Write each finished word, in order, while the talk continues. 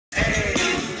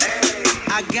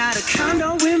I got a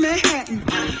condo in Manhattan.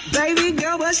 Baby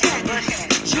girl, what's happening?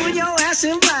 You and your ass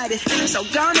invited, so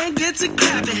gonna get to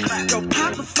clapping. Go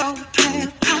pop it for a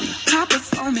plan, pop it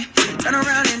for me. Turn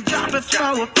around and drop it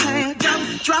for a plan,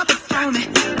 drop it for me.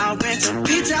 I went to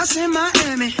beach house in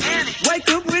Miami. Wake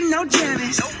up with no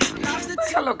jammies.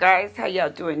 Hello guys, how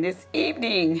y'all doing this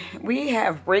evening? We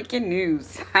have breaking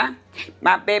news, huh?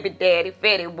 My baby daddy,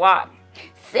 Fetty Wapp,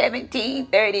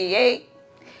 1738.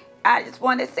 I just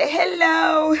want to say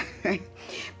hello.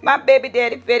 My baby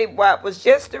daddy, Fetty Wapp, was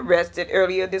just arrested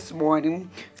earlier this morning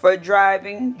for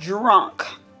driving drunk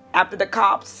after the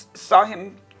cops saw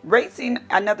him racing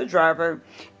another driver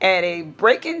at a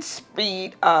breaking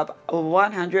speed of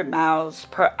 100 miles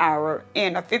per hour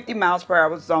in a 50 miles per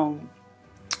hour zone.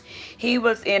 He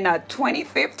was in a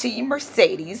 2015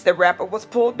 Mercedes. The rapper was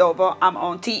pulled over. I'm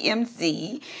on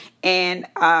TMZ, and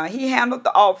he handed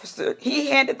the officer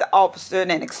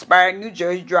an expired New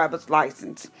Jersey driver's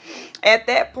license. At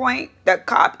that point, the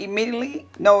cop immediately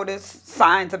noticed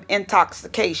signs of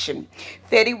intoxication.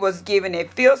 Fetty was given a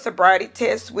field sobriety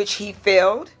test, which he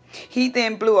failed. He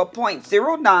then blew a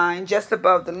 .09 just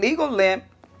above the legal limit,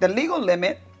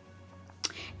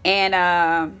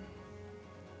 and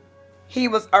he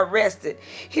was arrested.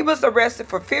 He was arrested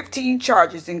for 15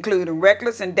 charges, including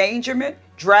reckless endangerment,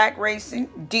 drag racing,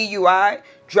 DUI,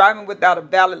 driving without a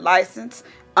valid license,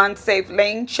 unsafe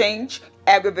lane change,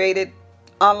 aggravated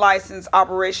unlicensed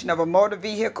operation of a motor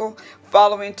vehicle,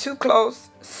 following too close,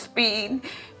 speed,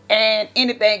 and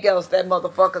anything else that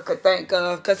motherfucker could think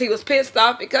of, because he was pissed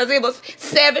off because it was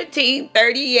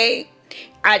 1738.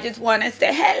 I just want to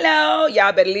say hello.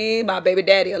 Y'all better leave my baby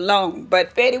daddy alone.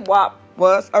 But Fetty Wapp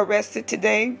was arrested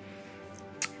today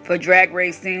for drag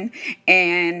racing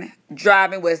and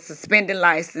driving with suspended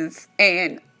license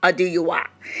and a DUI.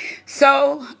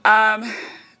 So, now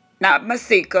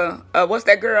Masika, what's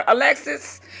that girl?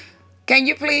 Alexis, can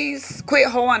you please quit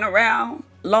hoeing around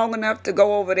long enough to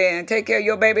go over there and take care of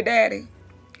your baby daddy?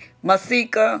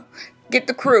 Masika, get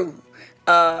the crew.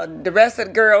 The rest of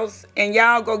the girls, and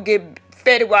y'all go get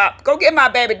Fetty Wapp. Go get my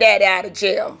baby daddy out of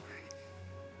jail.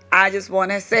 I just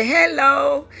want to say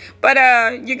hello. But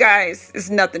you guys, it's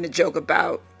nothing to joke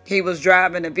about. He was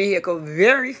driving a vehicle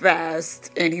very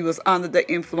fast, and he was under the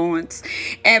influence.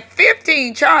 And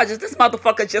 15 charges. This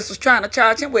motherfucker just was trying to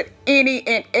charge him with any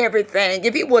and everything.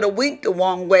 If he would have winked the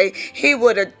wrong way, he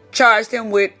would have charged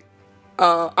him with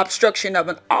obstruction of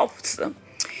an officer.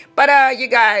 But you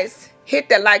guys, hit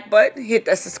that like button, hit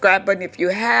that subscribe button if you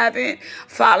haven't.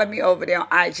 Follow me over there on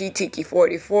IG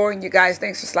Tiki44. And you guys,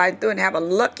 thanks for sliding through and have a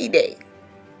lucky day.